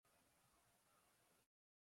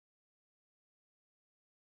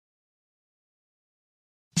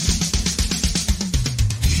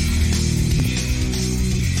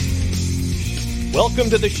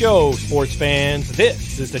Welcome to the show, sports fans.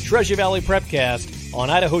 This is the Treasure Valley Prepcast on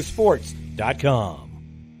idahosports.com.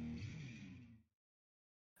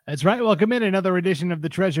 That's right. Welcome in another edition of the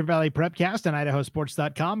Treasure Valley Prepcast on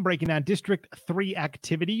idahosports.com, breaking down District 3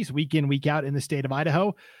 activities week in, week out in the state of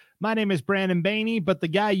Idaho. My name is Brandon Bainey, but the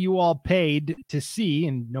guy you all paid to see,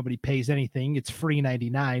 and nobody pays anything, it's free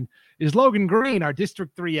 99, is Logan Green, our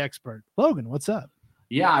District 3 expert. Logan, what's up?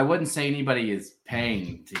 Yeah, I wouldn't say anybody is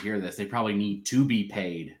paying to hear this. They probably need to be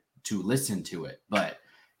paid to listen to it. But,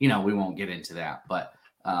 we won't get into that. But,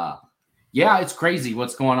 yeah, it's crazy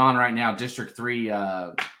what's going on right now. District 3,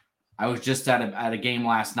 I was just at a game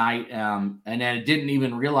last night, and then I didn't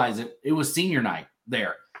even realize it was senior night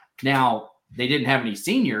there. Now, they didn't have any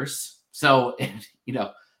seniors. So,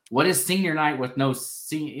 what is senior night with no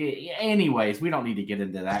senior? Anyways, we don't need to get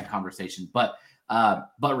into that conversation. But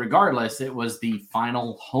regardless, it was the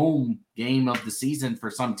final home game of the season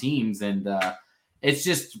for some teams. And it's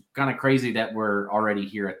just kind of crazy that we're already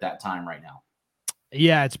here at that time right now.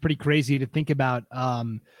 Yeah, it's pretty crazy to think about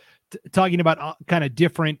talking about kind of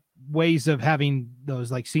different ways of having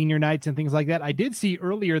those like senior nights and things like that. I did see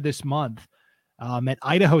earlier this month at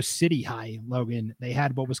Idaho City High, Logan, they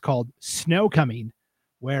had what was called Snow Coming,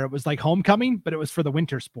 where it was like homecoming, but it was for the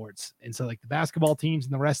winter sports. And so like the basketball teams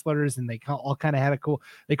and the wrestlers, and they all kind of had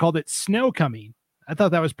they called it Snow Coming. I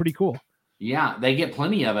thought that was pretty cool. Yeah, they get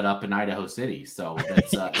plenty of it up in Idaho City. So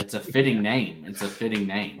it's a fitting name. It's a fitting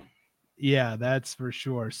name. Yeah, that's for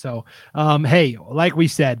sure. So, hey, like we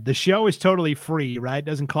said, the show is totally free, right? It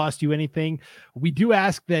doesn't cost you anything. We do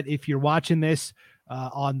ask that if you're watching this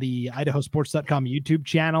on the idahosports.com YouTube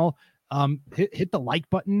channel, hit the like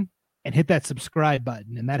button and hit that subscribe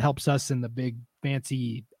button. And that helps us in the big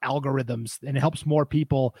fancy algorithms, and it helps more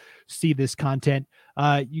people see this content.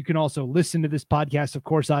 You can also listen to this podcast, of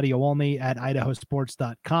course, audio only at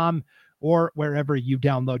idahosports.com or wherever you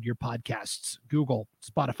download your podcasts, Google,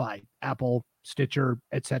 Spotify, Apple, Stitcher,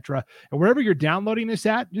 etc. And wherever you're downloading this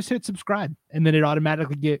at, just hit subscribe, and then it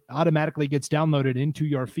automatically gets downloaded into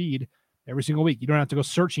your feed every single week. You don't have to go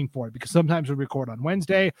searching for it, because sometimes we record on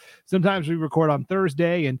Wednesday, sometimes we record on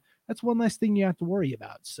Thursday, and that's one less thing you have to worry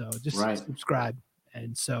about. So just subscribe.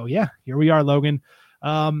 And so, yeah, here we are, Logan,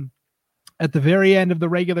 at the very end of the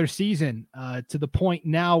regular season, to the point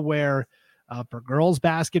now where for girls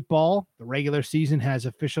basketball, the regular season has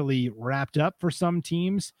officially wrapped up for some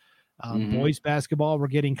teams. Boys basketball, we're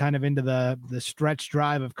getting kind of into the stretch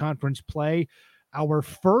drive of conference play. Our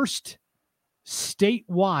first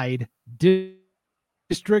statewide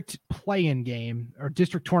district play-in game, or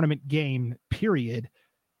district tournament game, period,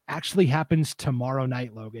 actually happens tomorrow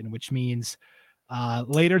night, Logan, which means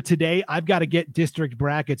later today, I've got to get district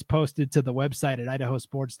brackets posted to the website at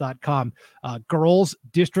idahosports.com. Girls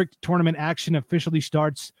district tournament action officially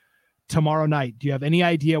starts tomorrow night. Do you have any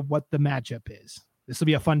idea what the matchup is? This will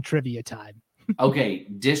be a fun trivia time. Okay,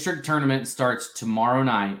 district tournament starts tomorrow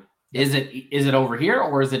night. Is it over here,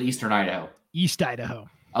 or is it Eastern Idaho? East Idaho.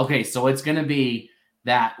 Okay, so it's going to be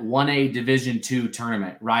that 1A Division II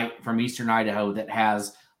tournament, right, from Eastern Idaho that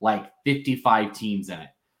has like 55 teams in it.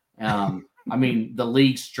 I mean, the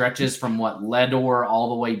league stretches from Ledor all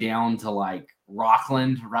the way down to like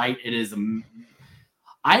Rockland, right? It is.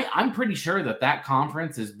 I'm pretty sure that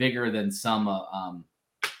conference is bigger than some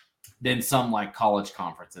like college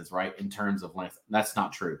conferences, right? In terms of length. That's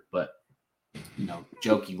not true, but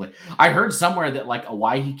jokingly, I heard somewhere that like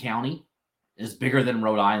Owyhee County is bigger than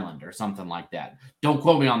Rhode Island or something like that. Don't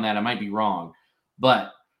quote me on that. I might be wrong,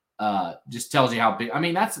 but just tells you how big. I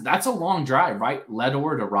mean, that's a long drive, right?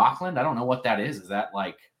 Ledor to Rockland. I don't know what that is. Is that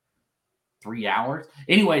like 3 hours?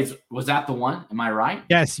 Anyways, was that the one? Am I right?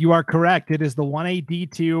 Yes, you are correct. It is the 1A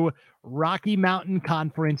D2 Rocky Mountain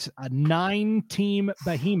Conference, a 9-team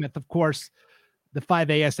behemoth. Of course, the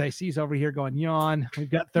 5A SICs over here going yawn.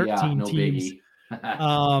 We've got 13 teams.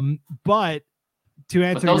 But to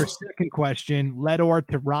answer your second question, Ledor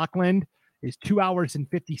to Rockland is 2 hours and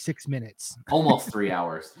 56 minutes. Almost 3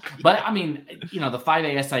 hours. But, I mean, the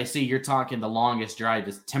 5A SIC, you're talking the longest drive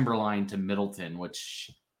is Timberline to Middleton, which,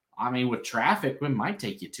 I mean, with traffic, it might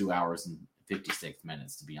take you 2 hours and 56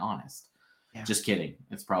 minutes, to be honest. Yeah. Just kidding.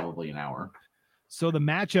 It's probably an hour. So the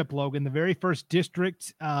matchup, Logan, the very first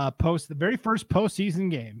district the very first postseason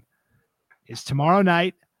game is tomorrow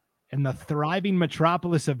night in the thriving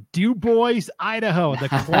metropolis of DuBois, Idaho. The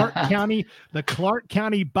Clark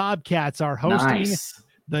County Bobcats are hosting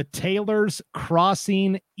the Taylor's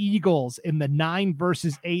Crossing Eagles in the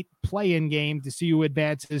 9-versus-8 play-in game to see who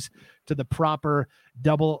advances to the proper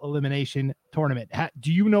double elimination tournament.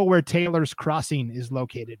 Do you know where Taylor's Crossing is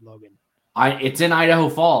located, Logan? It's in Idaho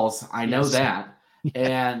Falls. I know that.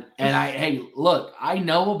 And hey, look, I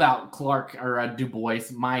know about Clark or Du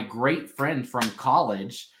Bois. My great friend from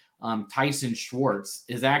college, Tyson Schwartz,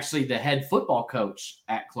 is actually the head football coach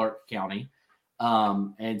at Clark County.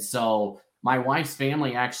 And so my wife's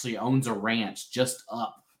family actually owns a ranch just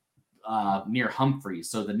up near Humphreys.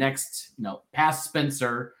 So the next, past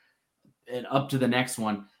Spencer and up to the next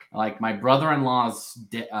one, like my brother-in-law's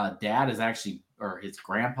dad is actually, or his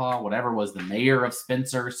grandpa, whatever, was the mayor of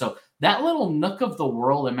Spencer. So that little nook of the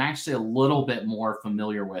world, I'm actually a little bit more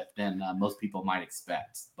familiar with than most people might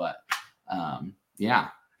expect. But yeah.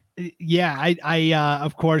 Yeah, I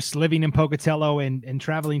of course, living in Pocatello and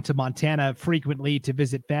traveling to Montana frequently to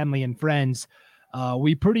visit family and friends,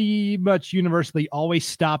 we pretty much universally always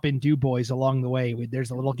stop in Du Bois along the way.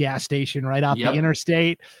 There's a little gas station right off the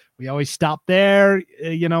interstate. We always stop there,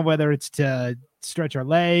 whether it's to stretch our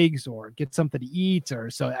legs or get something to eat or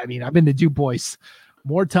so. I mean, I've been to Du Bois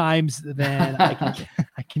more times than I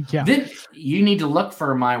can count. Then you need to look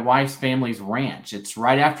for my wife's family's ranch. It's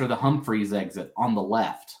right after the Humphreys exit on the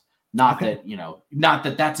left. Not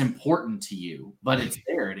that that's important to you, but it's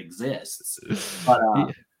there. It exists. But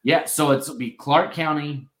yeah, so it'll be Clark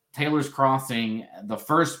County, Taylor's Crossing, the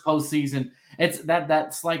first postseason. It's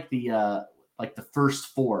that's like the first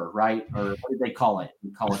four, right? Or what do they call it?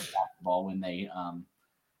 We call it basketball when they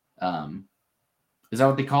is that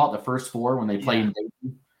what they call it? The first four when they play in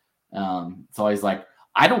Dayton. So I was like,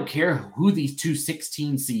 I don't care who these 2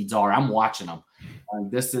 16 seeds are. I'm watching them.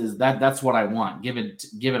 That's what I want. Give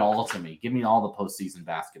it all to me. Give me all the postseason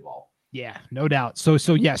basketball. Yeah, no doubt. So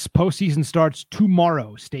yes, postseason starts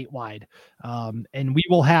tomorrow statewide. And we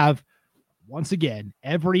will have, once again,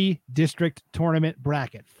 every district tournament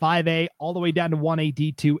bracket, 5A all the way down to 1A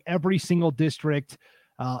D2, every single district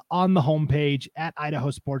on the homepage at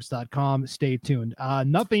idahosports.com. Stay tuned.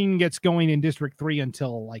 Nothing gets going in District 3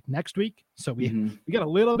 until like next week. So we got a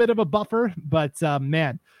little bit of a buffer, but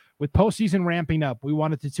man, with postseason ramping up, we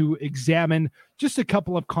wanted to examine just a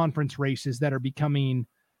couple of conference races that are becoming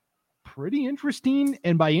pretty interesting.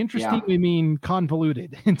 And by interesting, we mean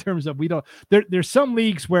convoluted in terms of there's some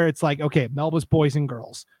leagues where it's like, okay, Melba's boys and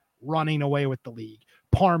girls running away with the league.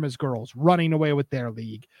 Parma's girls running away with their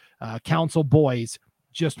league. Council boys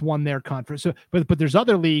just won their conference. So, but there's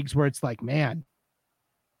other leagues where it's like, man,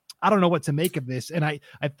 I don't know what to make of this. And I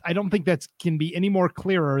don't think that can be any more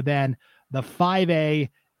clearer than the 5A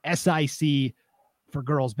SIC for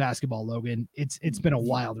girls basketball, Logan. It's been a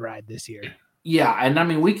wild ride this year. Yeah, and I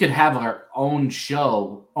mean, we could have our own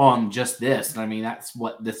show on just this. I mean, that's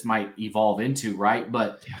what this might evolve into, right?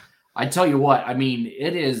 But I tell you what, I mean,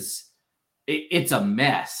 it's a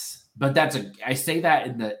mess. But I say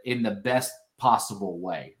that in the best possible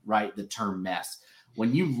way, right? The term mess.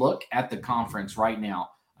 When you look at the conference right now,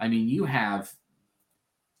 I mean, you have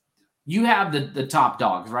the top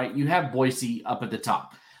dogs, right? You have Boise up at the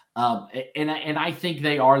top. And I think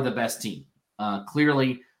they are the best team,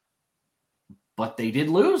 clearly, but they did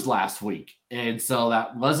lose last week. And so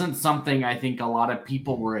that wasn't something I think a lot of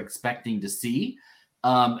people were expecting to see.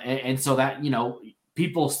 And so that,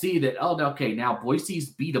 people see that, okay, now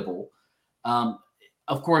Boise's beatable.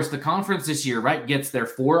 Of course, the conference this year, right, gets their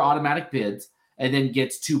 4 automatic bids and then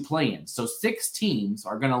gets 2 play-ins. So 6 teams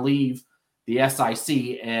are going to leave the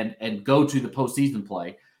SIC and go to the postseason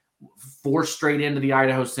play. 4 straight into the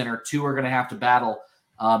Idaho Center. 2 are going to have to battle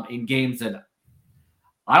in games that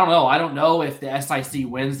I don't know. I don't know if the SIC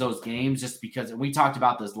wins those games just because, and we talked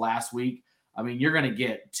about this last week. I mean, you're going to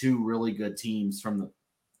get 2 really good teams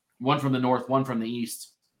one from the north, one from the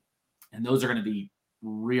east, and those are going to be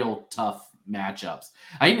real tough matchups.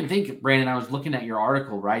 I even think, Brandon, I was looking at your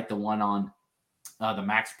article, right? The one on the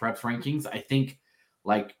Max Preps rankings. I think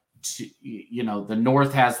the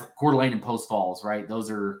north has Coeur d'Alene and Post Falls, right?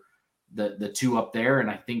 Those are the 2 up there. And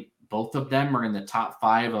I think both of them are in the top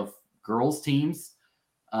 5 of girls teams.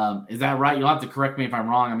 Is that right? You'll have to correct me if I'm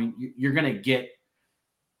wrong. I mean, you're going to get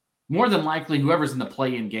more than likely whoever's in the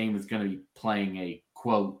play-in game is going to be playing a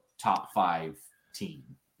quote top 5 team,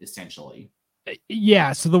 essentially.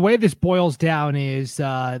 Yeah. So the way this boils down is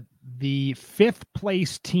the 5th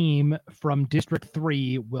place team from District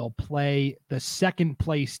 3 will play the 2nd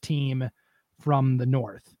place team from the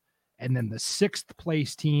north. And then the 6th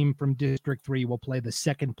place team from District 3 will play the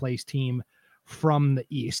 2nd place team from the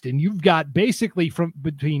east. And you've got basically from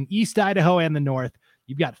between East Idaho and the north,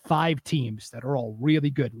 you've got 5 teams that are all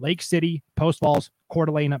really good. Lake City, Post Falls, Coeur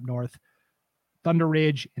d'Alene up north, Thunder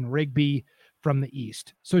Ridge, and Rigby from the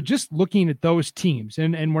east. So just looking at those teams,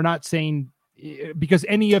 and we're not saying because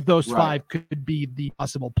any of those 5 could be the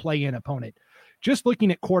possible play-in opponent. Just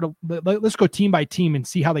looking at let's go team by team and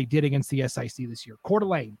see how they did against the SIC this year. Coeur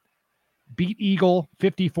d'Alene, beat Eagle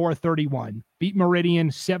 54-31, beat Meridian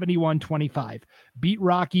 71-25, beat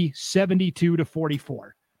Rocky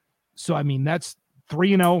 72-44. So, I mean, that's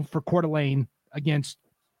 3-0 for Coeur d'Alene against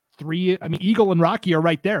Eagle and Rocky are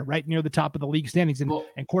right there, right near the top of the league standings. And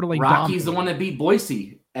Coeur d'Alene Rocky's the one that beat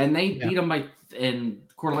Boise, and they beat them and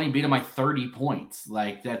Coeur d'Alene beat them by 30 points.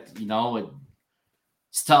 Like that,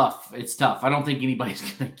 it's tough. It's tough. I don't think anybody's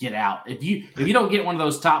going to get out. If you don't get one of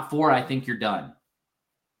those top 4, I think you're done.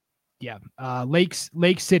 Yeah.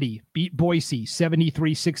 Lake City beat Boise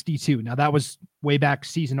 73-62. Now that was way back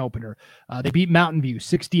season opener. They beat Mountain View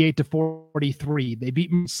 68-43. They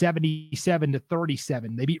beat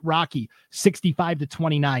 77-37. They beat Rocky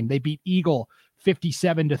 65-29. They beat Eagle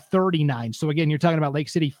 57-39. So again, you're talking about Lake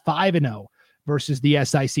City 5-0 versus the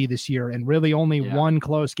SIC this year, and really only one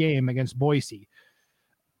close game against Boise.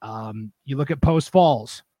 You look at Post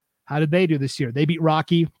Falls. How did they do this year? They beat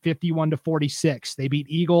Rocky 51-46. They beat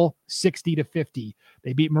Eagle 60-50.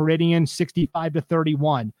 They beat Meridian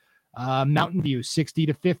 65-31. Mountain View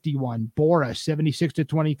 60-51. Bora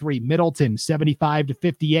 76-23. Middleton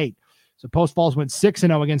 75-58. So Post Falls went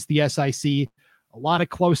 6-0 against the SIC. A lot of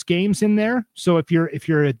close games in there. So if you're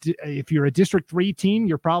a District 3 team,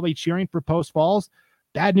 you're probably cheering for Post Falls.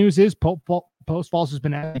 Bad news is Post Falls has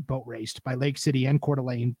been boat raced by Lake City and Coeur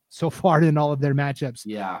d'Alene so far in all of their matchups.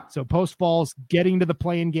 Yeah. So Post Falls getting to the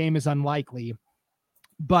play-in game is unlikely,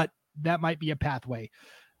 but that might be a pathway.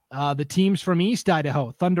 The teams from East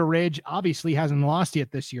Idaho, Thunder Ridge obviously hasn't lost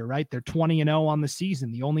yet this year, right? They're 20-0 on the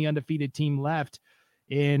season, the only undefeated team left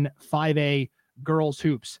in 5A girls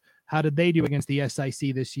hoops. How did they do against the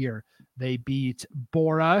SIC this year? They beat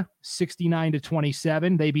Bora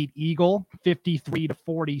 69-27. They beat Eagle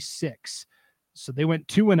 53-46. So they went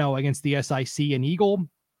 2-0 against the SIC, and Eagle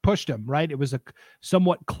pushed them, right? It was a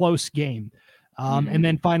somewhat close game. And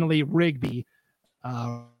then finally, Rigby.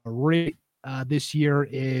 This year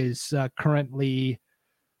is currently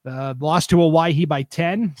lost to Owyhee by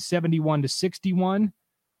 10, 71-61.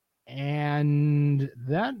 And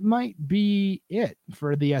that might be it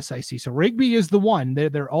for the SIC. So Rigby is the one. They're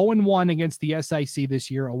 0-1 against the SIC this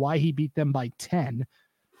year. Owyhee beat them by 10.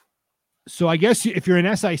 So I guess if you're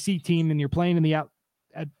an SIC team and you're playing in the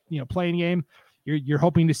playing game, you're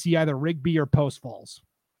hoping to see either Rigby or Post Falls,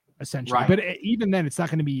 essentially. Right. But even then, it's not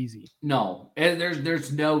going to be easy. No,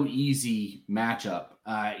 there's no easy matchup.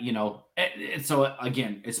 So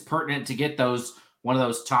again, it's pertinent to get one of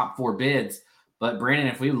those top 4 bids. But Brandon,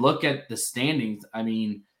 if we look at the standings, I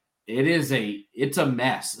mean, it's a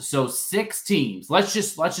mess. So 6 teams. Let's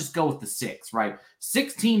just go with the 6, right?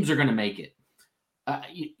 6 teams are going to make it. I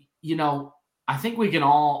think we can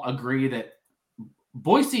all agree that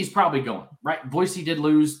Boise's probably going, right? Boise did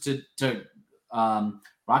lose to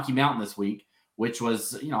Rocky Mountain this week, which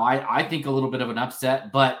was, I think a little bit of an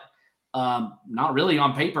upset, but not really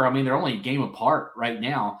on paper. I mean, they're only a game apart right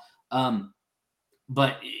now.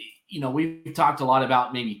 But we've talked a lot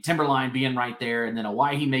about maybe Timberline being right there and then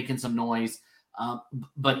Owyhee making some noise.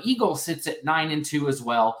 But Eagle sits at 9-2 as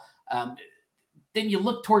well. Then you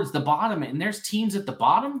look towards the bottom, and there's teams at the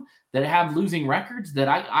bottom that have losing records that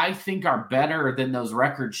I think are better than those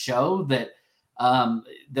records show, that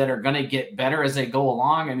are going to get better as they go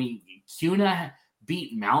along. I mean, CUNA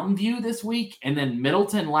beat Mountain View this week, and then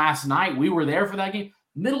Middleton last night. We were there for that game.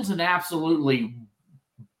 Middleton absolutely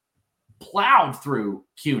plowed through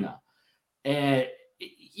CUNA. And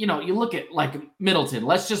you look at like Middleton.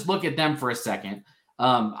 Let's just look at them for a second.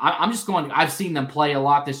 I'm just going. I've seen them play a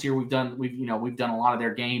lot this year. We've done a lot of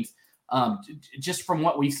their games. Just from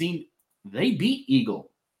what we've seen, they beat Eagle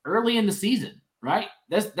early in the season, right?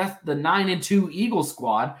 That's the 9-2 Eagle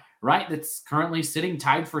squad, right? That's currently sitting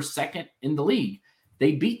tied for second in the league.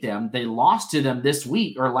 They beat them. They lost to them last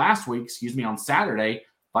week, on Saturday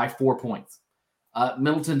by 4 points.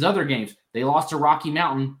 Middleton's other games, they lost to Rocky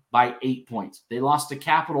Mountain by 8 points. They lost to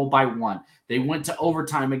Capital by 1. They went to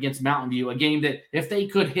overtime against Mountain View, a game that if they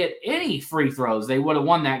could hit any free throws, they would have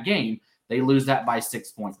won that game. They lose that by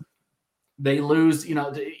 6 points. They lose,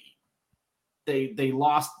 they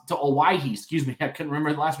lost to Owyhee. I couldn't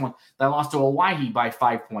remember the last one. They lost to Owyhee by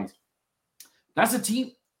 5 points. That's a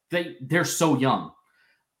team, they're so young.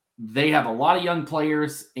 They have a lot of young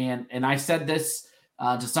players, and I said this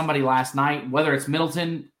to somebody last night, whether it's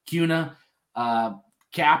Middleton, CUNA,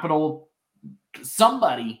 Capital,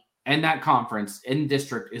 somebody in that conference in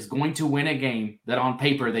district is going to win a game that on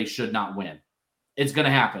paper they should not win. It's going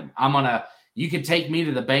to happen. You can take me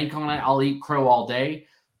to the bank on it. I'll eat crow all day,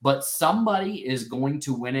 but somebody is going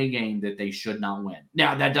to win a game that they should not win.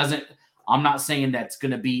 Now I'm not saying that's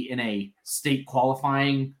going to be in a state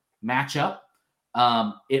qualifying matchup.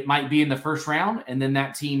 it might be in the first round, and then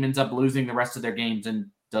that team ends up losing the rest of their games and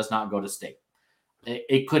does not go to state.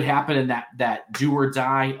 It could happen in that do or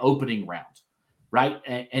die opening round, right?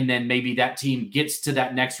 And then maybe that team gets to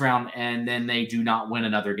that next round and then they do not win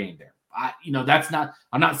another game there.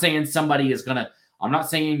 I'm not saying somebody is going to, I'm not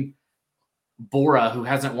saying Bora, who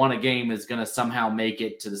hasn't won a game, is going to somehow make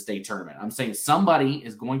it to the state tournament. I'm saying somebody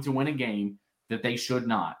is going to win a game that they should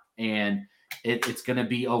not. And it's going to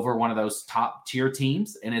be over one of those top tier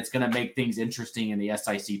teams, and it's going to make things interesting in the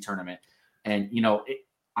SIC tournament. And,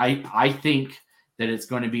 I think that it's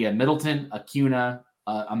going to be a Middleton, a CUNA,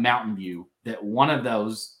 a Mountain View, that one of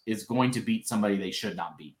those is going to beat somebody they should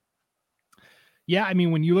not beat. Yeah, I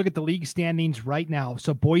mean, when you look at the league standings right now,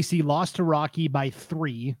 so Boise lost to Rocky by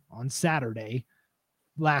 3 on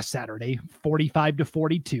last Saturday,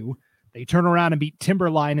 45-42. They turn around and beat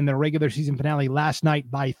Timberline in their regular season finale last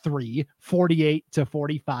night by 3,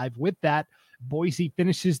 48-45. With that, Boise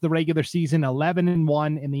finishes the regular season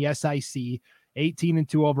 11-1 in the SIC,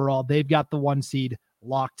 18-2 overall. They've got the 1 seed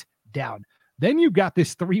locked down. Then you've got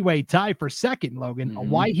this 3-way tie for second, Logan.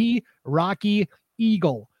 Owyhee, Rocky,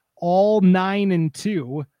 Eagle, all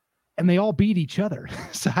 9-2, and they all beat each other.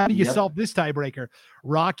 So how do you solve this tiebreaker?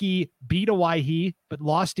 Rocky beat Owyhee, but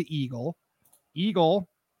lost to Eagle. Eagle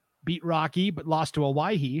beat Rocky, but lost to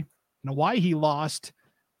Owyhee. And Owyhee lost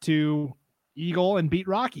to Eagle and beat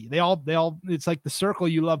Rocky. They all, it's like the circle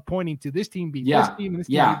you love pointing to. This team beat this team, and this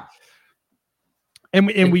team.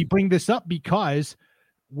 And we bring this up because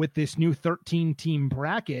with this new 13-team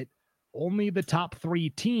bracket, only the top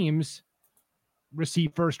 3 teams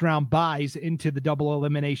receive first-round buys into the double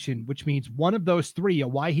elimination, which means one of those 3,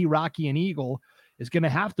 Owyhee, Rocky, and Eagle, is going to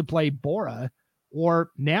have to play Bora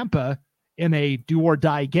or Nampa in a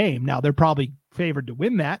do-or-die game. Now, they're probably favored to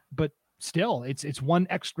win that, but still, it's one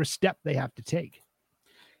extra step they have to take.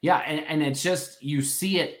 Yeah, and it's just, you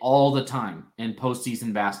see it all the time in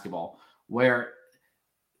postseason basketball where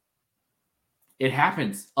it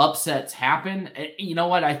happens. Upsets happen. And you know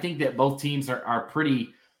what? I think that both teams are pretty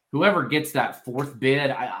 – whoever gets that 4th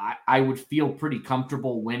bid, I would feel pretty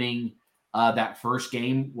comfortable winning that first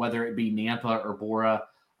game, whether it be Nampa or Bora.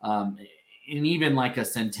 And even like a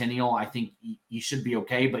Centennial, I think you should be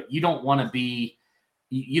okay, but you don't want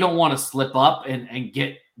to slip up and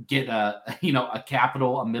get a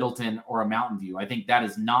Capital, a Middleton, or a Mountain View. I think that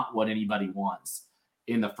is not what anybody wants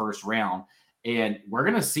in the first round. And we're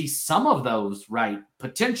going to see some of those, right?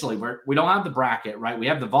 Potentially, we don't have the bracket, right? We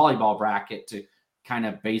have the volleyball bracket to kind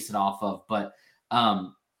of base it off of, but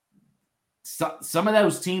some of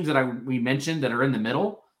those teams that we mentioned that are in the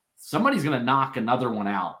middle, somebody's going to knock another one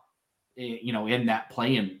out, in that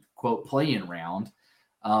play-in round,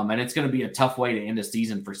 and it's going to be a tough way to end a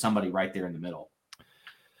season for somebody right there in the middle.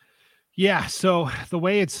 Yeah, so the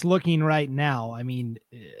way it's looking right now, I mean,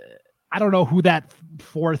 I don't know who that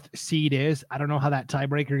 4th seed is. I don't know how that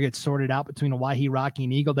tiebreaker gets sorted out between Owyhee, Rocky,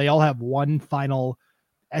 and Eagle. They all have one final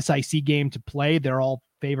SIC game to play. They're all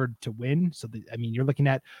favored to win. So, you're looking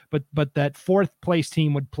at, but that 4th place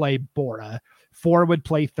team would play Bora. 4 would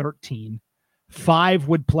play 13. 5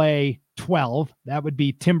 would play 12. That would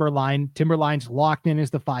be Timberline. Timberline's locked in as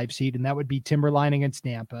the 5 seed, and that would be Timberline against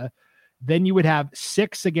Nampa. Then you would have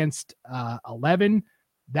 6 against 11.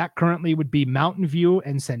 That currently would be Mountain View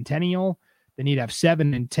and Centennial. Then you'd have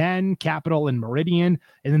 7 and 10, Capital and Meridian.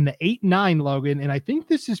 And then the 8-9, Logan. And I think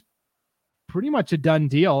this is pretty much a done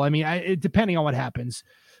deal. I mean, depending on what happens.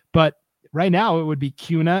 But right now it would be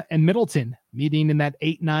CUNA and Middleton meeting in that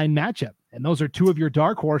 8-9 matchup. And those are 2 of your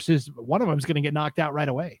dark horses. One of them is going to get knocked out right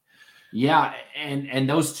away. Yeah, and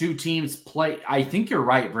those 2 teams play. I think you're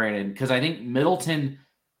right, Brandon, because I think Middleton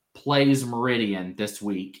plays Meridian this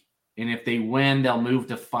week. And if they win, they'll move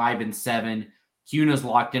to 5-7. CUNA's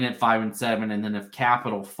locked in at 5-7. And then if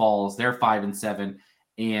Capital falls, they're 5-7.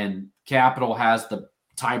 And Capital has the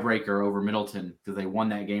tiebreaker over Middleton because they won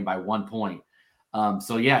that game by 1 point.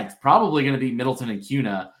 So yeah, it's probably going to be Middleton and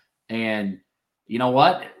CUNA. And you know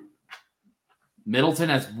what? Middleton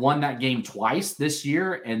has won that game twice this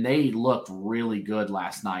year, and they looked really good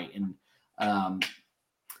last night. And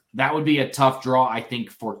that would be a tough draw, I think,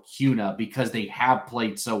 for CUNA because they have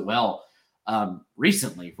played so well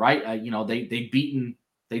recently, right?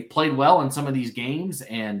 They've played well in some of these games,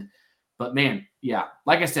 but man, yeah,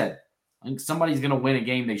 like I said, I think somebody's going to win a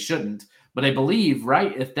game they shouldn't, but I believe,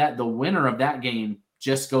 right, if the winner of that game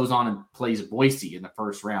just goes on and plays Boise in the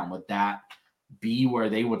first round, would that be where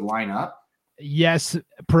they would line up? Yes,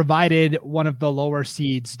 provided one of the lower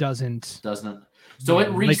seeds doesn't. So it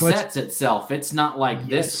resets itself. It's not like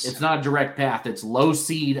this. It's not a direct path. It's low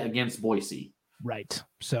seed against Boise. Right.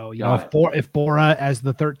 So, if Bora as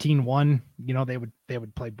the 13-1, they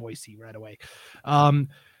would play Boise right away.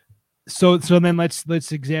 So then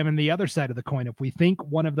let's examine the other side of the coin. If we think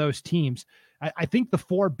one of those teams, I think the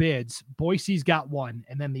 4 bids, Boise's got 1,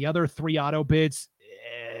 and then the other 3 auto bids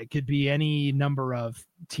could be any number of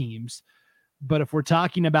teams. But if we're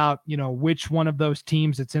talking about, which one of those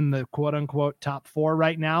teams that's in the quote unquote top 4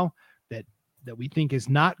 right now that we think is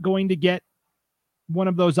not going to get one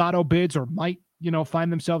of those auto bids or might,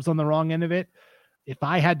 find themselves on the wrong end of it. If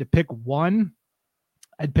I had to pick one,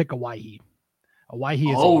 I'd pick Hawaii. Hawaii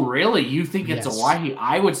is really? You think it's Hawaii?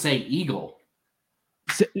 I would say Eagle.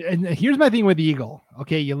 So, and here's my thing with Eagle.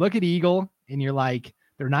 Okay, you look at Eagle and you're like,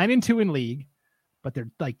 they're 9-2 in league, but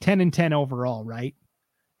they're like 10-10 overall, right?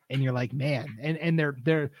 And you're like, man, and their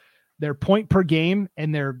point per game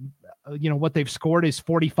and their what they've scored is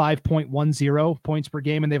 45.10 points per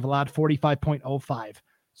game, and they've allowed 45.05.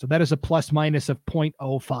 So that is a plus minus of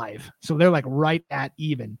 0.05. So they're like right at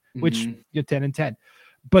even, which you're 10-10.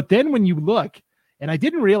 But then when you look, and I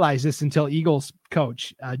didn't realize this until Eagles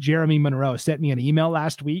coach Jeremy Monroe sent me an email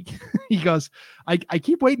last week. He goes, I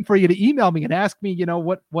keep waiting for you to email me and ask me,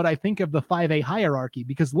 what I think of the 5A hierarchy,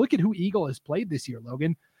 because look at who Eagle has played this year,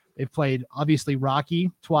 Logan. They've played obviously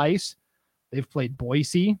Rocky twice. They've played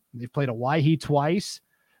Boise. They've played Hawaii twice.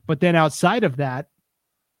 But then outside of that,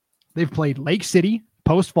 they've played Lake City,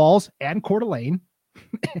 Post Falls, and Coeur d'Alene,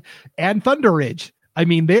 and Thunder Ridge. I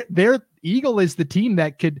mean, their Eagle is the team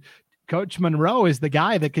that could. Coach Monroe is the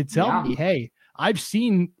guy that could tell me, hey, I've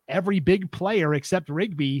seen every big player except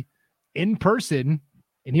Rigby in person,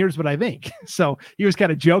 and here's what I think. So he was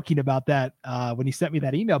kind of joking about that when he sent me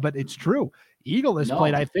that email, but it's true. Eagle has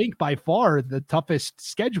played, I think, by far the toughest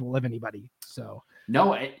schedule of anybody. So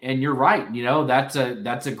no, and you're right. That's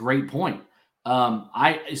a great point.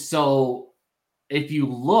 So if you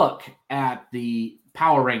look at the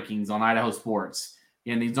power rankings on Idaho Sports,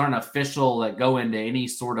 and these aren't official that go into any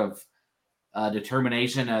sort of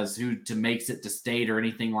determination as who to makes it to state or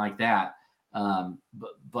anything like that. Sorry,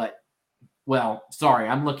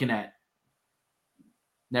 I'm looking at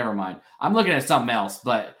something else,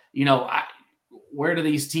 but where do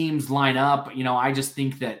these teams line up? I just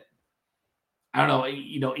think that, I don't know,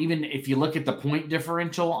 even if you look at the point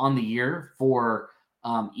differential on the year for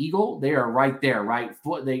Eagle, they are right there, right?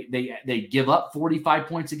 They give up 45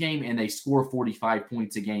 points a game and they score 45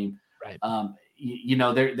 points a game. Right.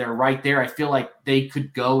 They're right there. I feel like they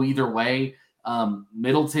could go either way.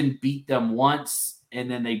 Middleton beat them once, and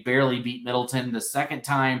then they barely beat Middleton the second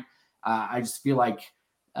time. I just feel like,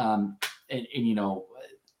 that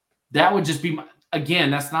would just be again.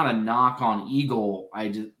 That's not a knock on Eagle. I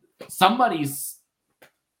don't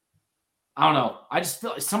know. I just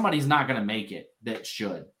feel like somebody's not going to make it that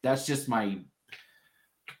should. That's just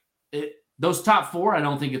those top 4, I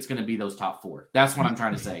don't think it's going to be those top 4. That's what I'm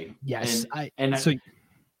trying to say. Yes. So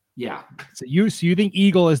you think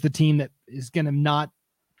Eagle is the team that is going to not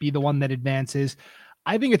be the one that advances?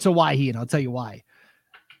 I think it's Hawaii, and I'll tell you why.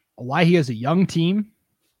 Hawaii is a young team,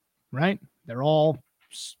 right? They're all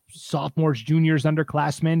sophomores, juniors,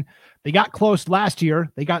 underclassmen. They got close last year.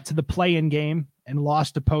 They got to the play-in game and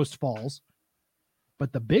lost to Post Falls.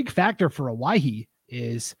 But the big factor for Hawaii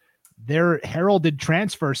is their heralded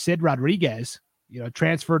transfer, Sid Rodriguez,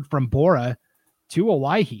 transferred from Bora to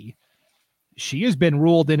Hawaii. She has been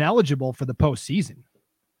ruled ineligible for the postseason.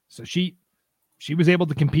 So she was able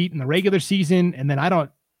to compete in the regular season. And then I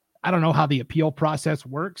don't know how the appeal process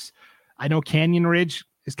works. I know Canyon Ridge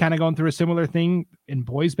is kind of going through a similar thing in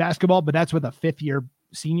boys basketball, but that's with a 5th-year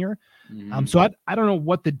senior. So I don't know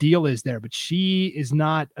what the deal is there, but she is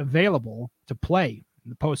not available to play in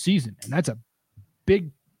the postseason. And that's a big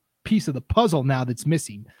piece of the puzzle now that's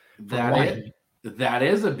missing. That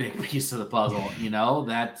is a big piece of the puzzle.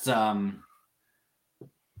 That's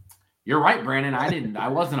you're right, Brandon. I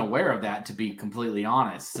wasn't aware of that, to be completely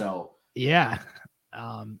honest. So yeah.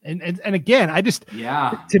 And again,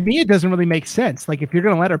 to me, it doesn't really make sense. Like, if you're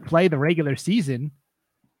going to let her play the regular season,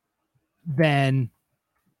 then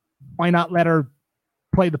why not let her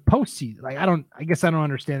play the postseason? Like, I guess I don't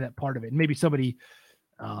understand that part of it. And maybe somebody,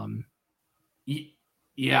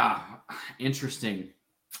 yeah, interesting.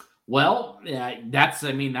 Well, that's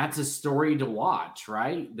a story to watch,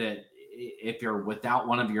 right? That if you're without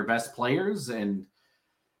one of your best players and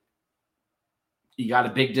you got a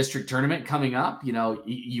big district tournament coming up,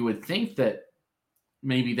 you would think that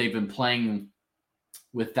maybe they've been playing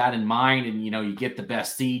with that in mind, and, you get the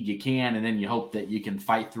best seed you can, and then you hope that you can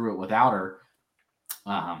fight through it without her.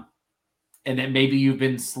 And then maybe you've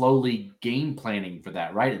been slowly game planning for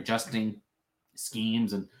that, right? Adjusting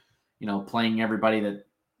schemes and, playing everybody that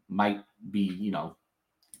might be,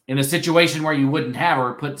 in a situation where you wouldn't have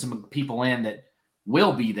her, put some people in that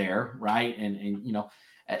will be there, right? And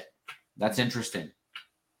that's interesting.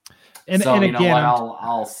 And so, again, what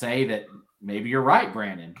I'll say that maybe you're right,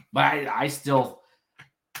 Brandon, but I still,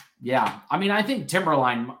 I think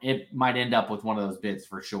Timberline, it might end up with one of those bids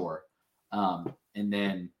for sure. And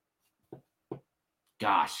then,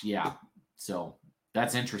 gosh, yeah. So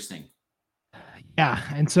that's interesting. Yeah.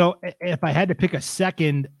 And so if I had to pick a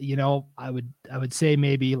second, I would say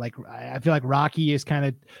maybe like, I feel like Rocky is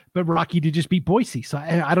but Rocky did just beat Boise. So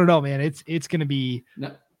I don't know, man, it's going to be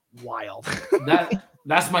wild.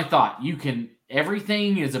 That's my thought.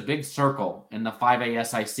 Everything is a big circle in the 5A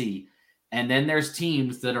SIC. And then there's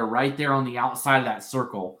teams that are right there on the outside of that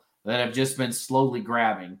circle that have just been slowly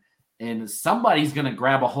grabbing. And somebody's going to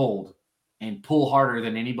grab a hold and pull harder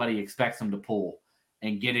than anybody expects them to pull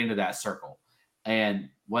and get into that circle. And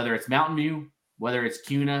whether it's Mountain View, whether it's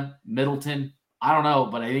CUNA, Middleton, I don't know,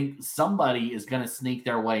 but I think somebody is going to sneak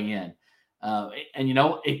their way in. And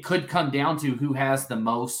it could come down to who has the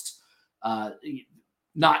most, I'm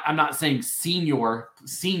not saying senior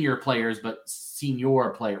players, but senior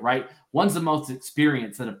player, right? One's the most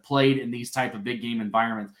experienced that have played in these type of big game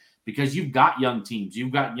environments, because you've got young teams.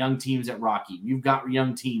 You've got young teams at Rocky. You've got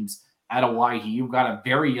young teams at Owyhee. You've got a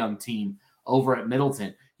very young team over at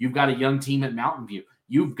Middleton. You've got a young team at Mountain View.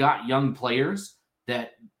 You've got young players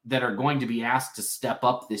that are going to be asked to step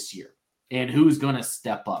up this year. And who's going to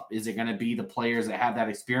step up? Is it going to be the players that have that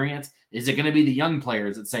experience? Is it going to be the young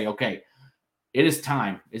players that say, okay, it is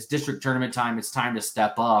time. It's district tournament time. It's time to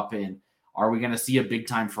step up. And are we going to see a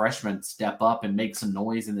big-time freshman step up and make some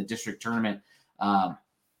noise in the district tournament?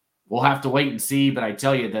 We'll have to wait and see. But I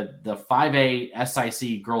tell you that the 5A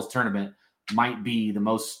SIC girls tournament might be the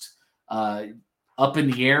most up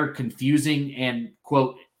in the air, confusing, and,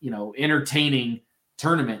 quote, entertaining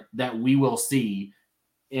tournament that we will see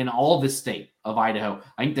in all the state of Idaho.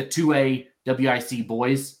 I think the 2A WIC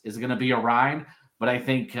boys is going to be a ride, but I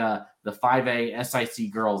think the 5A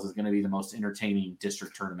SIC girls is going to be the most entertaining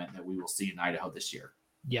district tournament that we will see in Idaho this year.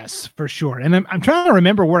 Yes, for sure. And I'm trying to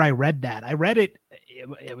remember where I read that. I read it.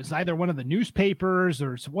 It was either one of the newspapers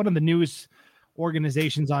or one of the news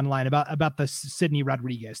organizations online about the Sydney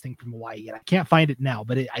Rodriguez thing from Hawaii. And I can't find it now,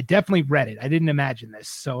 but I definitely read it. I didn't imagine this.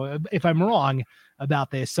 So if I'm wrong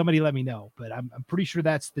about this, somebody let me know, but I'm pretty sure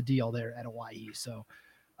that's the deal there at Hawaii. So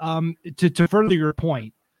to further your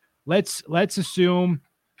point, let's assume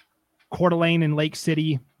Coeur d'Alene and Lake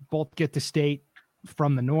City both get to state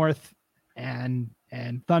from the north, and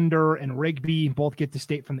Thunder and Rigby both get to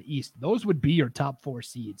state from the east. Those would be your top 4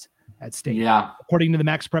 seeds at state. Yeah. According to the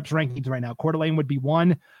Max Preps rankings right now, Coeur d'Alene would be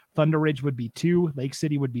 1, Thunder Ridge would be 2, Lake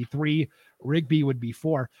City would be 3, Rigby would be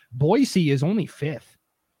 4. Boise is only 5th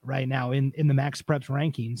right now in the Max Preps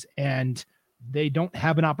rankings, and they don't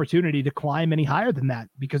have an opportunity to climb any higher than that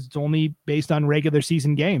because it's only based on regular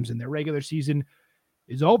season games, and their regular season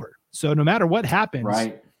is over. So no matter what happens,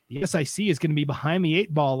 right, the SIC is going to be behind the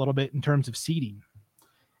 8 ball a little bit in terms of seeding.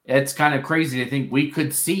 It's kind of crazy to think we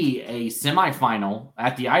could see a semifinal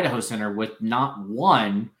at the Idaho Center with not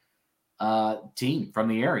one team from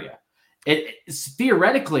the area. It's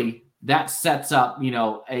theoretically that sets up,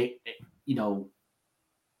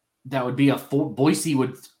 that would be Boise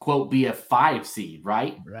would, quote, be a 5 seed,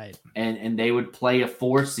 right? Right. And they would play a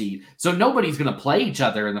 4 seed. So nobody's going to play each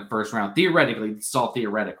other in the first round. Theoretically, it's all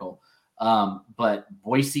theoretical. But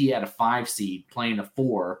Boise at a 5 seed playing a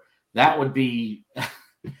 4, that would be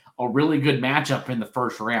a really good matchup in the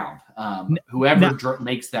first round. Whoever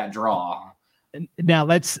makes that draw. Now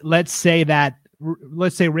let's say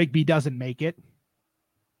Rigby doesn't make it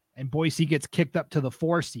and Boise gets kicked up to the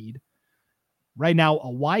 4 seed. Right now,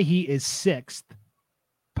 Owyhee is 6th,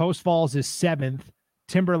 Post Falls is 7th,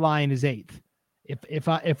 Timberline is 8th.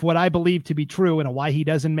 If what I believe to be true and Owyhee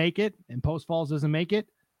doesn't make it and Post Falls doesn't make it,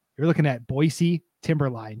 you're looking at Boise,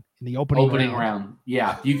 Timberline in the opening round.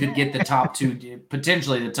 Yeah, you could get the top 2,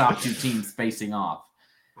 potentially the top 2 teams facing off.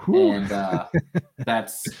 Whew. And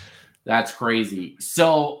that's crazy.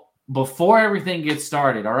 So before everything gets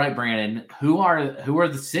started, all right, Brandon, who are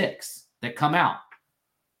the 6 that come out?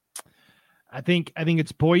 I think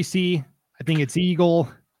it's Boise. I think it's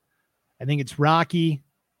Eagle. I think it's Rocky,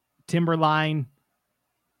 Timberline.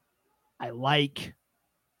 I like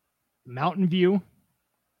Mountain View.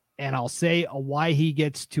 And I'll say Owyhee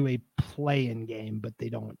gets to a play-in game, but they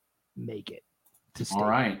don't make it to state. All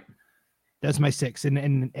right. That's my 6.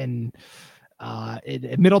 And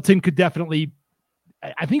Middleton could definitely,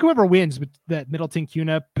 I think whoever wins with that Middleton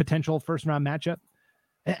CUNA potential first round matchup,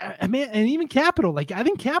 I mean, and even Capital, like I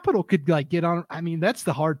think Capital could like get on. I mean, that's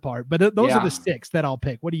the hard part, but those are the 6 that I'll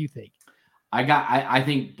pick. What do you think? I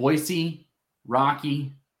think Boise,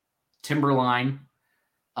 Rocky, Timberline,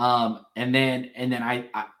 and then I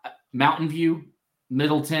Mountain View,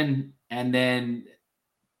 Middleton, and then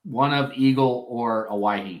one of Eagle or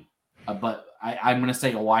Owyhee. But I'm going to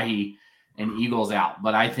say Owyhee and Eagle's out.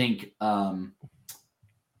 But I think that's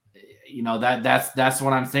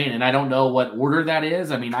what I'm saying, and I don't know what order that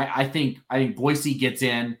is. I mean, I think Boise gets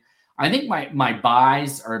in. I think my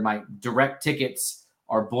buys or my direct tickets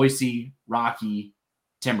are Boise, Rocky,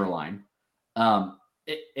 Timberline,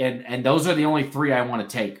 and those are the only 3 I want to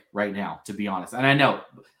take right now, to be honest. And I know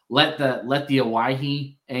let the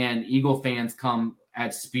Owyhee and Eagle fans come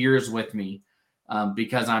at spears with me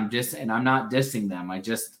because I'm not dissing them. I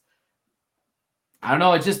don't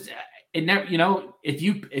know. It never, if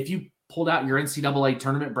you pulled out your NCAA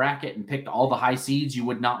tournament bracket and picked all the high seeds, you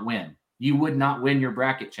would not win. You would not win your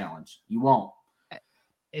bracket challenge. You won't.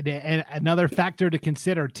 And another factor to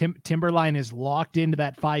consider, Timberline is locked into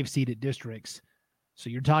that 5 seed at districts. So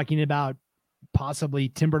you're talking about possibly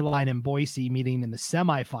Timberline and Boise meeting in the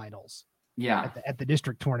semifinals. Yeah. At the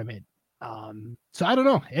district tournament. So I don't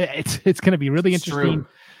know. It's going to be really interesting. True.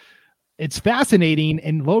 It's fascinating.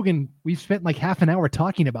 And Logan, we've spent like half an hour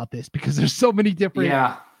talking about this because there's so many different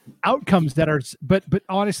outcomes that are, but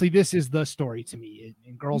honestly, this is the story to me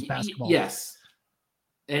in girls basketball. Yes.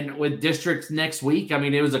 And with districts next week, I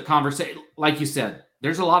mean, it was a conversation, like you said,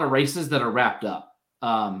 there's a lot of races that are wrapped up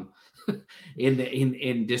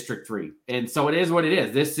in District 3. And so it is what it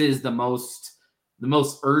is. This is the most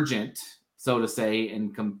urgent, so to say,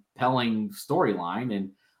 and compelling storyline.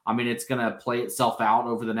 And I mean, it's going to play itself out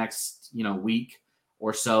over the next, week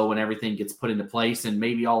or so when everything gets put into place. And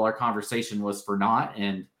maybe all our conversation was for naught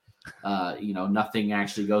and, nothing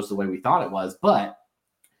actually goes the way we thought it was. But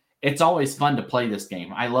it's always fun to play this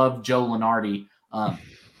game. I love Joe Lenardi,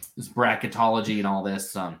 this bracketology and all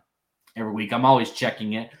this. Every week, I'm always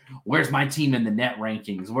checking it. Where's my team in the net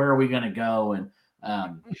rankings? Where are we going to go? And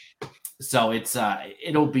so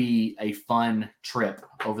it'll be a fun trip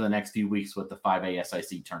over the next few weeks with the 5A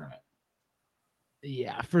SIC tournament.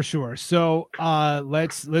 Yeah, for sure. So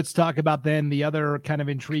let's talk about then the other kind of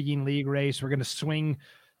intriguing league race. We're going to swing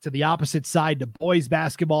to the opposite side to boys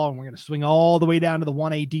basketball, and we're going to swing all the way down to the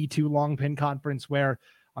 1A D2 Long Pin Conference, where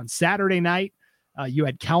on Saturday night you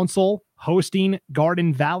had Council hosting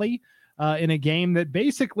Garden Valley in a game that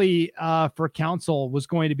basically for Council was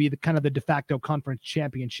going to be the kind of the de facto conference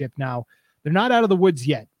championship. Now they're not out of the woods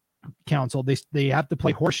yet. Council, they have to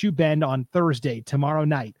play Horseshoe Bend on Thursday, tomorrow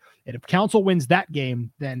night. And if Council wins that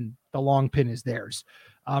game, then the Long Pin is theirs.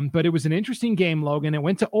 But it was an interesting game, Logan. It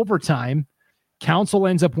went to overtime. Council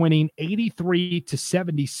ends up winning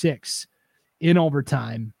 83-76 in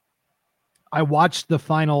overtime. I watched the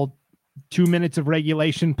final 2 minutes of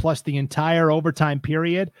regulation plus the entire overtime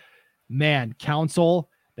period. Man, Council,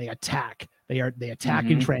 they attack. They attack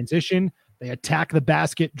in transition. They attack the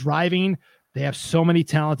basket driving. They have so many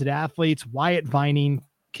talented athletes. Wyatt Vining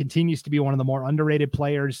continues to be one of the more underrated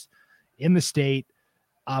players in the state.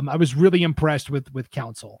 I was really impressed with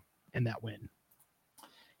Council in that win.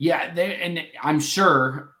 Yeah, and I'm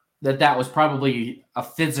sure that was probably a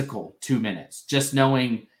physical 2 minutes, just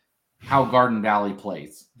knowing how Garden Valley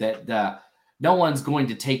plays, that no one's going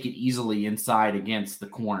to take it easily inside against the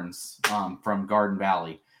Corns from Garden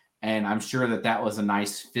Valley. And I'm sure that was a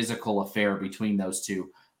nice physical affair between those two.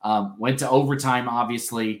 Went to overtime,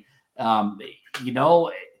 obviously.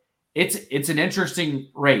 It's an interesting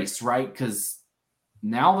race, right? Because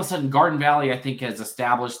now all of a sudden Garden Valley, I think, has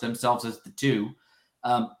established themselves as the 2.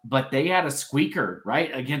 But they had a squeaker, right,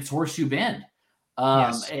 against Horseshoe Bend.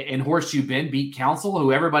 Yes. And Horseshoe Bend beat Council,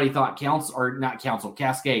 who everybody thought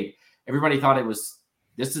Cascade. Everybody thought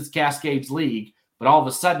this is Cascade's league, but all of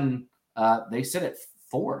a sudden they sit at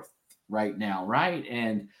 4th right now, right?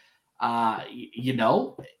 And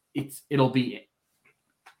it'll be.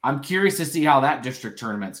 I'm curious to see how that district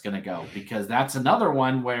tournament's going to go, because that's another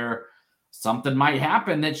one where something might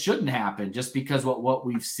happen that shouldn't happen, just because what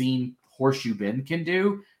we've seen Horseshoe Bend can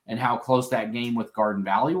do and how close that game with Garden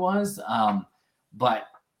Valley was. But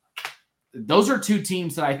those are 2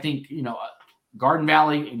 teams that I think, Garden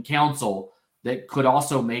Valley and Council, that could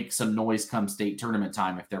also make some noise come state tournament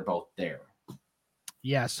time if they're both there.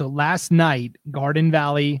 Yeah. So last night, Garden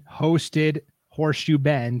Valley hosted Horseshoe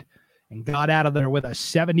Bend and got out of there with a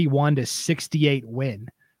 71-68 win.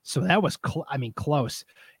 So that was, close.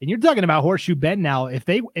 And you're talking about Horseshoe Bend now. If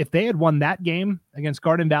they had won that game against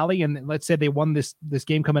Garden Valley, and let's say they won this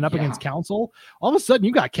game coming up against Council, all of a sudden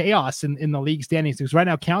you got chaos in the league standings. Because right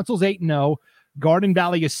now Council's 8-0, Garden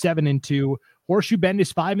Valley is 7-2. Horseshoe Bend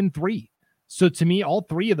is 5-3. So to me, all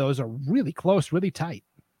three of those are really close, really tight.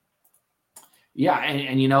 Yeah,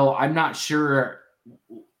 and I'm not sure.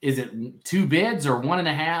 Is it 2 bids or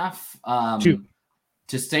 1.5? 2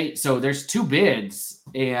 to state. So there's 2 bids,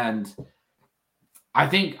 and I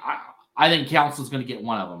think Council's going to get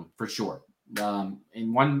one of them for sure.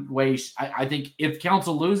 In one way, I think if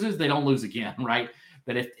Council loses, they don't lose again, right?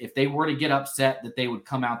 But if they were to get upset, that they would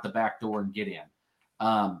come out the back door and get in.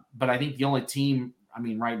 But I think the only team,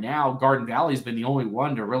 right now, Garden Valley's been the only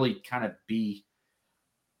one to really kind of be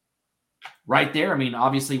right there.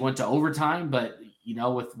 Obviously went to overtime, but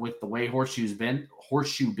with the way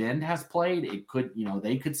Horseshoe Bend has played, it could,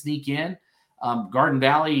 they could sneak in. Garden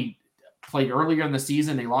Valley played earlier in the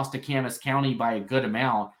season. They lost to Camas County by a good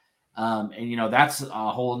amount. And that's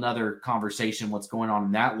a whole nother conversation, what's going on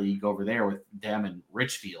in that league over there with them and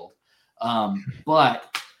Richfield.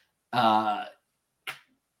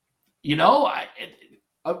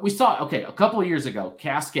 We saw, a couple of years ago,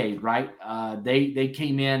 Cascade, right? They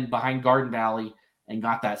came in behind Garden Valley and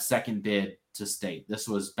got that second bid to state. This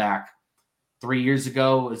was back 3 years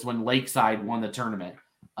ago, is when Lakeside won the tournament.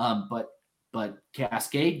 But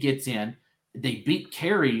Cascade gets in. They beat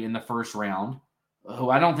Cary in the first round, who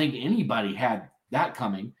I don't think anybody had that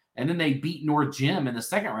coming. And then they beat North Gym in the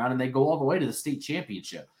second round, and they go all the way to the state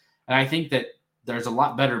championship. And I think that there's a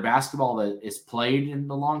lot better basketball that is played in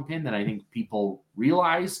the Long Pin than I think people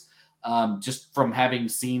realize, just from having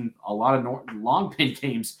seen a lot of Long Pin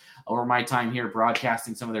games over my time here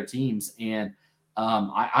broadcasting some of their teams. And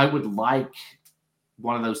I would like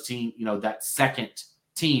one of those teams, that second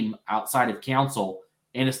team outside of Council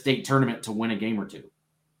in a state tournament to win a game or two.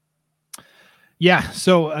 Yeah.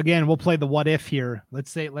 So again, we'll play the what if here.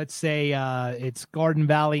 Let's say it's Garden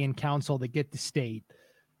Valley and Council that get to state.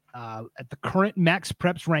 At the current Max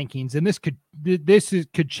Preps rankings, and this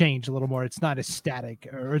could change a little more. It's not as static,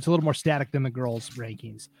 or it's a little more static than the girls'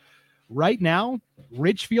 rankings. Right now,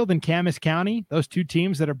 Richfield and Camas County, those two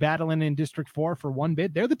teams that are battling in District 4 for one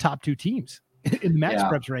bid, they're the top 2 teams in the Max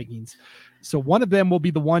Preps rankings. So one of them will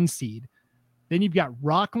be the 1 seed. Then you've got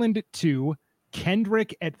Rockland at 2,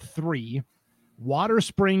 Kendrick at 3, Water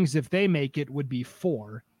Springs, if they make it, would be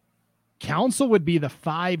 4. Council would be the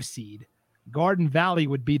 5 seed. Garden Valley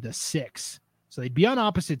would be the 6. So they'd be on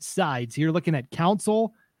opposite sides. You're looking at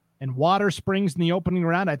Council and Water Springs in the opening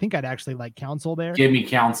round. I think I'd actually like Council there. Give me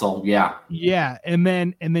Council. Yeah. Yeah. And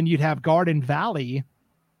then you'd have Garden Valley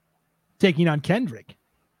taking on Kendrick.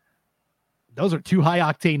 Those are 2 high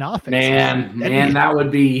octane offenses. Man, that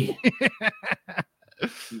would be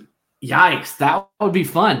yikes. That would be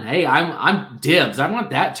fun. Hey, I'm dibs. I want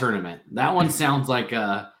that tournament. That one sounds like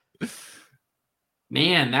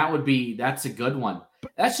man, that's a good one.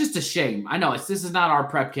 That's just a shame. I know this is not our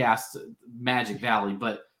Prepcast Magic Valley,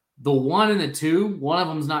 but the 1 and the 2, one of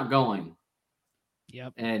them's not going.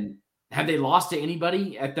 Yep. And have they lost to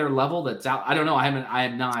anybody at their level that's out? I don't know. I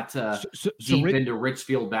am not deep into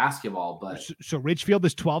Richfield basketball, but so Richfield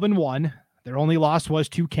is 12-1. Their only loss was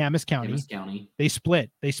to Camas County. They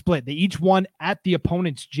split. They each won at the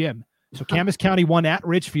opponent's gym. So Camas County won at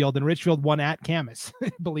Richfield, and Richfield won at Camas.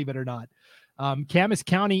 Believe it or not. Camas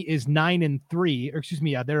County is 9-3, or excuse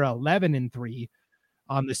me, they're 11-3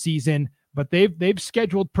 on the season, but they've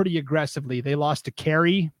scheduled pretty aggressively. They lost to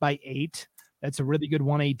Cary by 8. That's a really good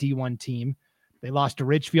 1A D1 team. They lost to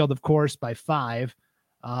Richfield, of course, by 5.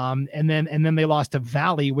 And then they lost to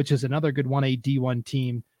Valley, which is another good 1A D1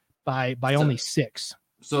 team by only 6.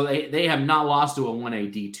 So they have not lost to a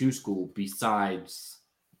 1A D2 school besides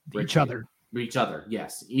each other.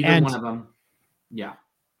 Yes. Either one of them. Yeah.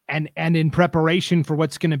 And in preparation for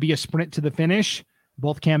what's going to be a sprint to the finish,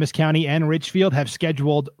 both Camas County and Richfield have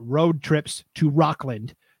scheduled road trips to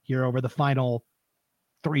Rockland here over the final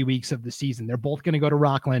 3 weeks of the season. They're both going to go to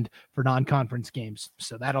Rockland for non-conference games.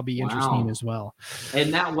 So that'll be interesting as well.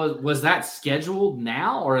 And that was that scheduled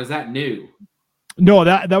now, or is that new? No,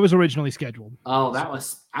 that was originally scheduled. Oh,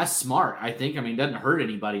 that's smart. I think, it doesn't hurt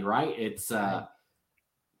anybody, right? It's, the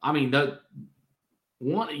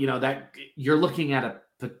one, that you're looking at a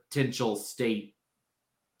potential state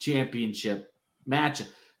championship match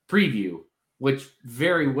preview, which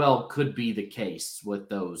very well could be the case with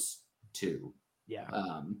those 2.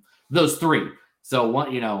 Yeah. Those 3. So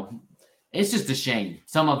one, it's just a shame.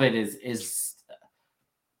 Some of it is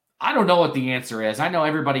I don't know what the answer is. I know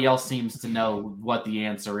everybody else seems to know what the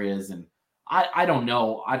answer is, and I don't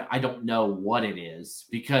know. I don't know what it is,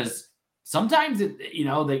 because sometimes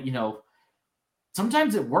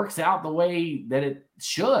sometimes it works out the way that it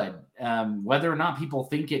should, whether or not people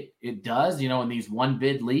think it does, in these 1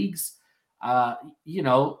 bid leagues.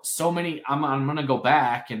 so many. I'm going to go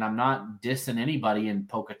back, and I'm not dissing anybody in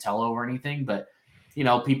Pocatello or anything, but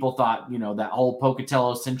people thought that whole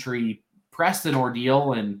Pocatello Century Preston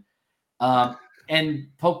ordeal, and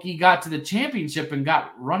Pokey got to the championship and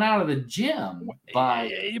got run out of the gym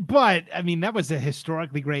by. But I mean, that was a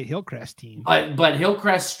historically great Hillcrest team. But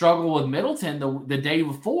Hillcrest struggled with Middleton the day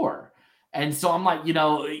before, and so I'm like,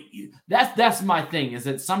 that's my thing. Is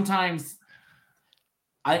that sometimes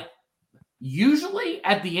usually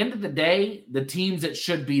at the end of the day, the teams that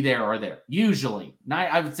should be there are there. Usually,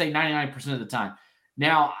 I would say 99% of the time.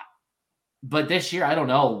 Now, but this year, I don't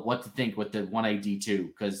know what to think with the 1A D2,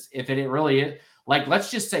 because if it really is, like, let's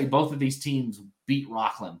just say both of these teams beat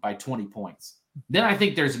Rockland by 20 points, then I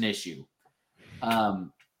think there's an issue.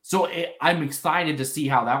 I'm excited to see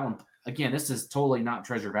how that one. Again, this is totally not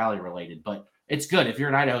Treasure Valley related, but it's good if you're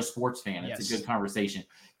an Idaho sports fan. It's a good conversation.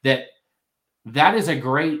 That is a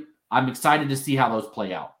great. I'm excited to see how those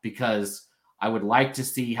play out, because I would like to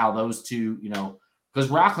see how those two, because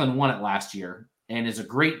Rockland won it last year and is a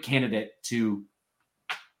great candidate to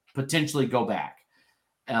potentially go back.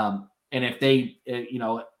 And if they,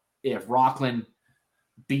 if Rockland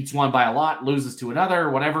beats one by a lot, loses to another,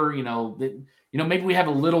 whatever, maybe we have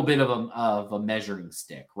a little bit of a measuring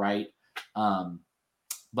stick, right?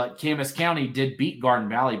 But Camas County did beat Garden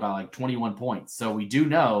Valley by like 21 points. So we do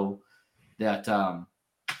know that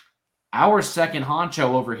our second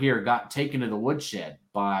honcho over here got taken to the woodshed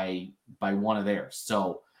by one of theirs.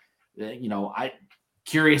 So, I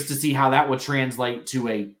curious to see how that would translate to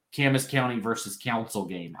a Camas County versus Council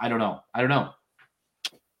game. I don't know.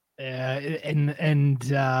 And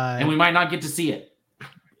we might not get to see it.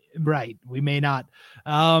 Right. We may not.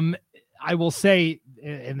 I will say,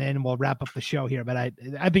 and then we'll wrap up the show here, but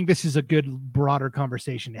I think this is a good broader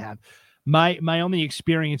conversation to have. My only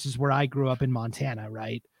experience is where I grew up in Montana,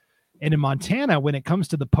 right? And in Montana, when it comes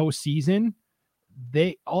to the postseason,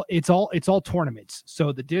 it's all tournaments.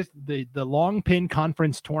 So the long pin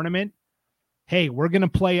conference tournament, hey, we're going to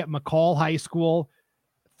play at McCall High School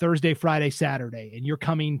Thursday, Friday, Saturday, and you're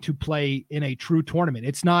coming to play in a true tournament.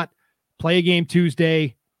 It's not play a game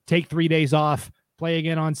Tuesday, take 3 days off, play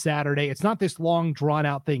again on Saturday. It's not this long drawn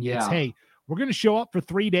out thing. Yeah. It's, hey, we're going to show up for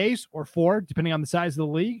 3 days or 4, depending on the size of the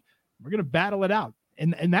league. We're going to battle it out.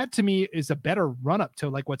 And that to me is a better run up to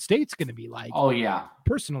like what state's going to be like. Oh yeah.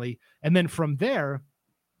 Personally. And then from there,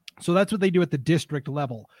 so that's what they do at the district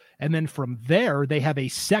level. And then from there, they have a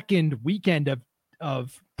second weekend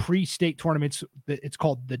of pre-state tournaments. It's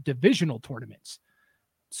called the divisional tournaments.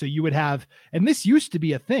 So you would have, and this used to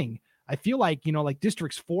be a thing. I feel like, like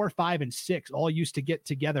districts 4, 5, and 6 all used to get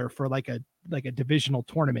together for like a divisional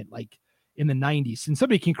tournament, like in the 90s. And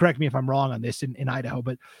somebody can correct me if I'm wrong on this in Idaho,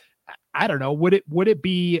 but I don't know. Would it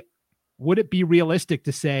be realistic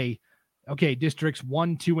to say, okay, districts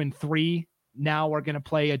 1, 2, and 3 now are going to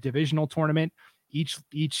play a divisional tournament. Each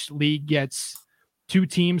league gets 2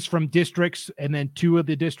 teams from districts, and then 2 of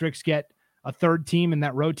the districts get a third team, and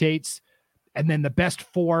that rotates. And then the best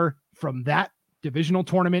 4 from that divisional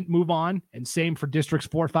tournament move on, and same for districts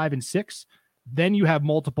 4, 5, and 6. Then you have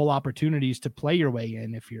multiple opportunities to play your way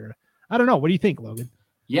in. If you're, I don't know. What do you think, Logan?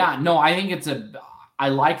 Yeah, no, I think I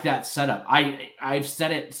like that setup. I've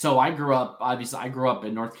said it. So I grew up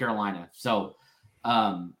in North Carolina. So,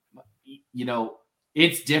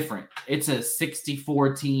 it's different. It's a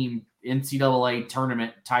 64 team NCAA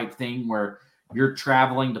tournament type thing where you're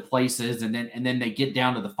traveling to places, and then they get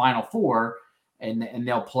down to the Final Four, and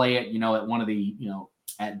they'll play it, at one of the,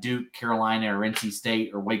 at Duke, Carolina, or NC State,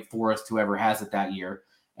 or Wake Forest, whoever has it that year,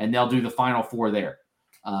 and they'll do the Final Four there.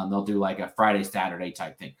 They'll do like a Friday, Saturday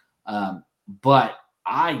type thing. But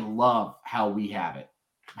I love how we have it,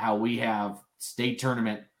 how we have state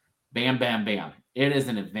tournament, bam, bam, bam. It is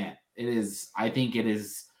an event. I think it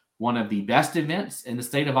is one of the best events in the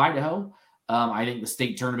state of Idaho. I think the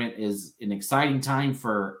state tournament is an exciting time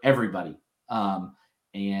for everybody.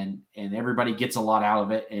 And everybody gets a lot out of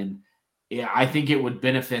it. And I think it would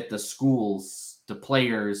benefit the schools, the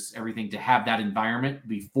players, everything, to have that environment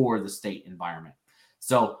before the state environment.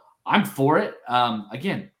 So I'm for it.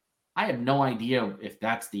 Again, I have no idea if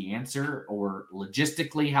that's the answer or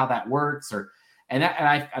logistically how that works, and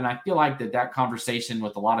I feel like that conversation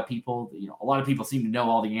with a lot of people, a lot of people seem to know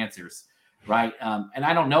all the answers, right? And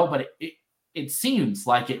I don't know, but it seems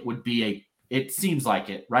like it would be it seems like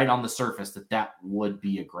it right on the surface that would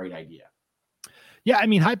be a great idea. Yeah, I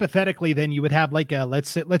mean, hypothetically, then you would have like a let's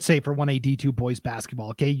say for 1A D2 boys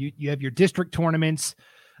basketball. Okay, you have your district tournaments,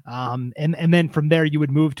 and then from there you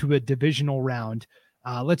would move to a divisional round.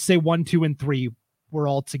 Let's say 1, 2, and 3 were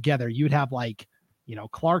all together. You'd have like,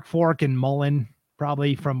 Clark Fork and Mullen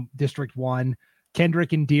probably from District 1,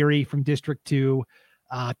 Kendrick and Deary from District 2,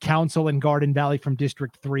 Council and Garden Valley from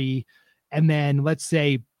District 3, and then let's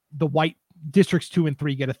say the white Districts 2 and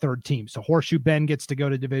 3 get a third team. So Horseshoe Bend gets to go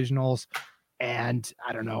to divisionals, and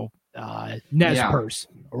I don't know, Nez Perce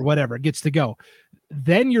or whatever gets to go.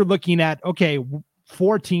 Then you're looking at, okay,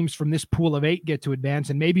 4 teams from this pool of 8 get to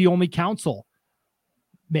advance, and maybe only Council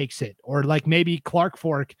makes it, or like maybe Clark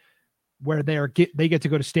Fork, where they get to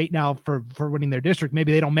go to state now for winning their district.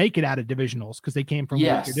 Maybe they don't make it out of divisionals because they came from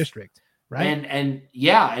your district, right? And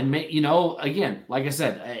again, like I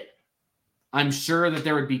said, I'm sure that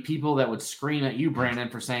there would be people that would scream at you,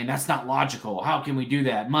 Brandon, for saying that's not logical. How can we do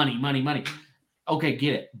that? Money, money, money. Okay,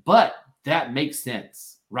 get it, but that makes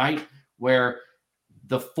sense, right? Where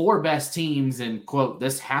the 4 best teams in quote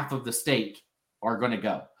this half of the state are going to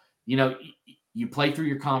go. You play through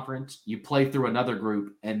your conference, you play through another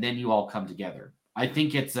group, and then you all come together. I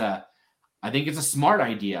think it's a smart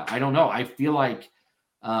idea. I don't know. I feel like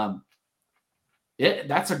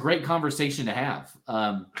that's a great conversation to have.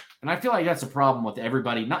 And I feel like that's a problem with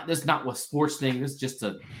everybody. Not with sports thing. This is just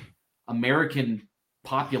a American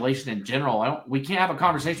population in general. We can't have a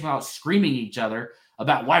conversation without screaming at each other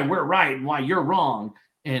about why we're right and why you're wrong.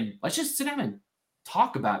 And let's just sit down and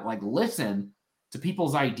talk about it, like listen to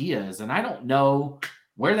people's ideas. And I don't know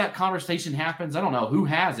where that conversation happens. I don't know who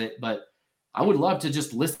has it, but I would love to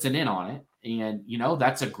just listen in on it. And,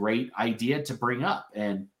 that's a great idea to bring up.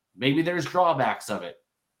 And maybe there's drawbacks of it.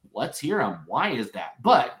 Let's hear them. Why is that?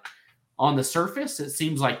 But on the surface, it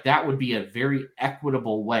seems like that would be a very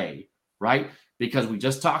equitable way, right? Because we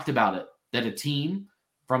just talked about it, that a team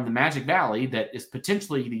from the Magic Valley that is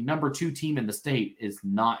potentially the number 2 team in the state is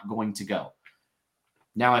not going to go.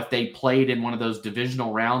 Now, if they played in one of those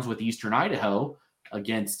divisional rounds with Eastern Idaho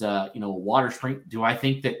against, Water Springs, do I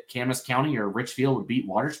think that Camas County or Richfield would beat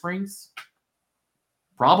Water Springs?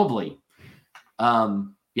 Probably.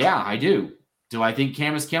 Yeah, I do. Do I think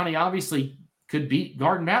Camas County obviously could beat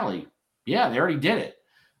Garden Valley? Yeah, they already did it.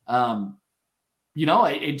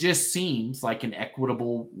 It just seems like an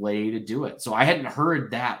equitable way to do it. So I hadn't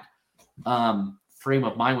heard that frame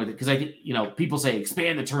of mind with it because I think, people say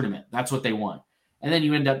expand the tournament. That's what they want. And then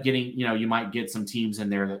you end up getting, you might get some teams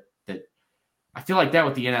in there that I feel like that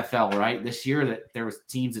with the NFL, right? This year that there was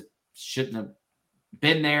teams that shouldn't have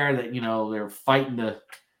been there that, they're fighting to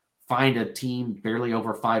find a team barely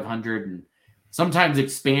over 500 and sometimes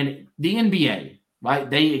expand the NBA, right?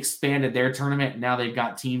 They expanded their tournament. And now they've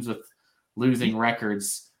got teams with losing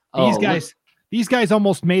records. These guys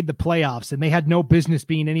almost made the playoffs and they had no business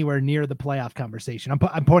being anywhere near the playoff conversation.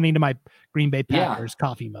 I'm pointing to my Green Bay Packers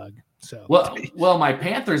coffee mug. So well, my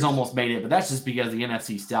Panthers almost made it, but that's just because the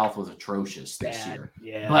NFC South was atrocious this year.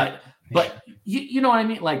 Yeah. But you know what I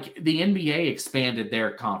mean? Like the NBA expanded their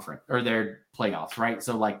conference or their playoffs, right?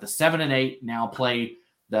 So like the 7 and 8 now play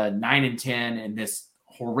the 9 and 10 and this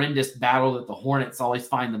horrendous battle that the Hornets always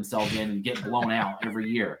find themselves in and get blown out every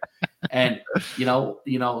year. And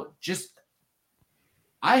just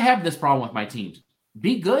I have this problem with my teams.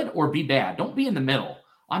 Be good or be bad. Don't be in the middle.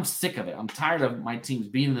 I'm sick of it. I'm tired of my teams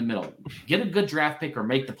being in the middle. Get a good draft pick or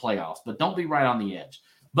make the playoffs, but don't be right on the edge.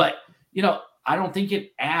 But, I don't think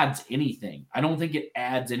it adds anything. I don't think it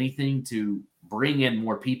adds anything to bring in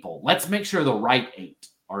more people. Let's make sure the right 8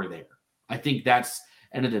 are there. I think that's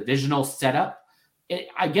in a divisional setup.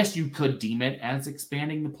 I guess you could deem it as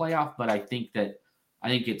expanding the playoff, but I think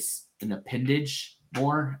it's an appendage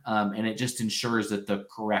more, and it just ensures that the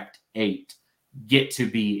correct 8 get to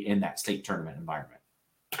be in that state tournament environment.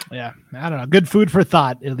 Yeah, I don't know. Good food for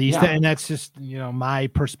thought, at least. Yeah. And that's just, my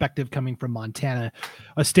perspective coming from Montana,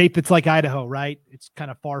 a state that's like Idaho, right? It's kind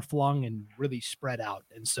of far flung and really spread out.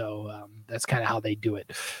 And so that's kind of how they do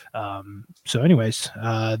it. So anyways,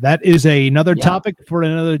 that is another topic for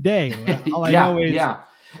another day. All I know is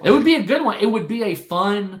it would be a good one. It would be a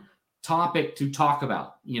fun topic to talk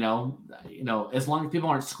about, as long as people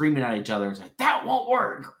aren't screaming at each other and saying, that won't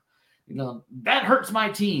work. That hurts my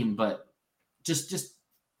team, but just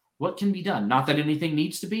what can be done? Not that anything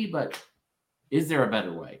needs to be, but is there a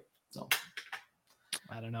better way? So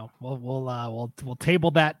I don't know. We'll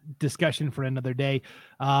table that discussion for another day.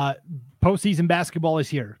 Postseason basketball is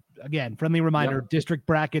here. Again, friendly reminder, district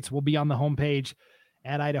brackets will be on the homepage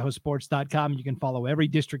at idahosports.com. You can follow every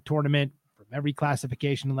district tournament from every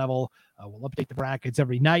classification level. We'll update the brackets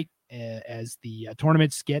every night as the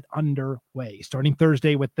tournaments get underway, starting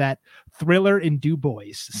Thursday with that thriller in Du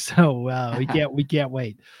Bois. So we can't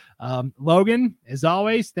wait. Logan, as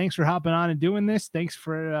always, thanks for hopping on and doing this. Thanks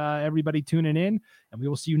for everybody tuning in, and we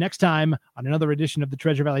will see you next time on another edition of the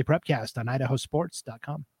Treasure Valley Prepcast on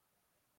idahosports.com.